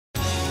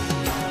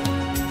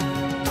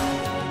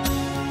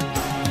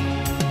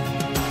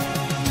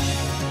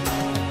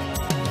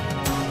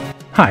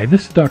Hi,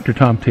 this is Dr.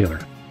 Tom Taylor.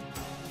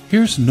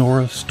 Here's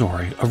Nora's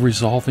story of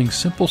resolving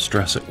simple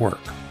stress at work.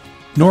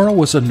 Nora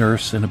was a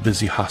nurse in a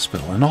busy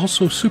hospital and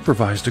also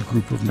supervised a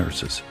group of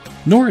nurses.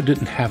 Nora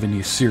didn't have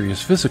any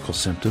serious physical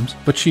symptoms,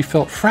 but she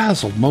felt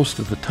frazzled most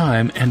of the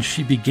time, and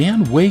she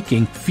began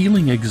waking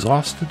feeling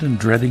exhausted and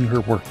dreading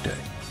her workday.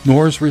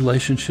 Nora's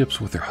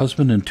relationships with her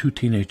husband and 2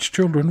 teenage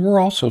children were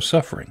also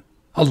suffering.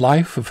 A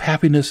life of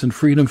happiness and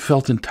freedom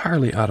felt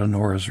entirely out of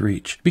Nora's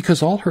reach,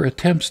 because all her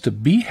attempts to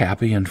be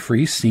happy and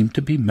free seemed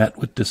to be met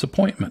with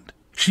disappointment.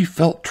 She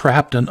felt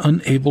trapped and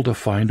unable to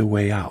find a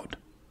way out.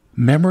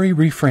 Memory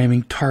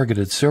reframing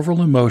targeted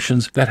several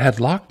emotions that had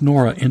locked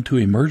Nora into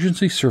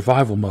emergency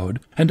survival mode,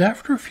 and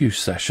after a few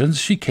sessions,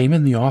 she came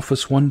in the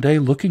office one day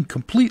looking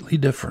completely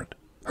different.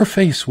 Her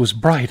face was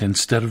bright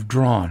instead of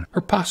drawn,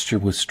 her posture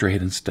was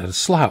straight instead of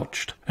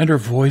slouched, and her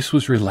voice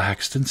was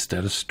relaxed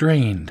instead of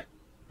strained.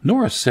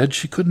 Nora said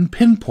she couldn't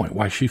pinpoint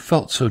why she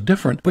felt so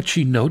different, but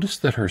she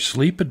noticed that her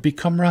sleep had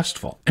become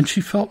restful, and she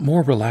felt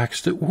more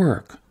relaxed at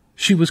work.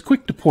 She was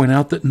quick to point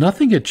out that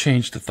nothing had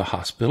changed at the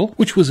hospital,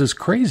 which was as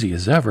crazy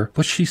as ever,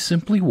 but she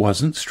simply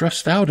wasn't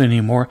stressed out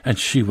anymore, and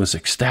she was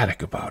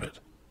ecstatic about it.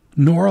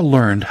 Nora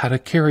learned how to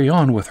carry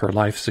on with her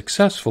life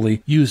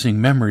successfully using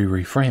memory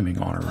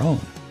reframing on her own.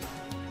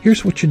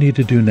 Here's what you need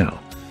to do now.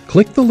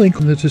 Click the link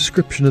in the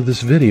description of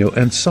this video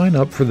and sign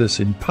up for this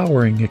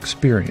empowering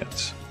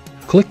experience.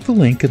 Click the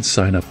link and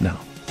sign up now.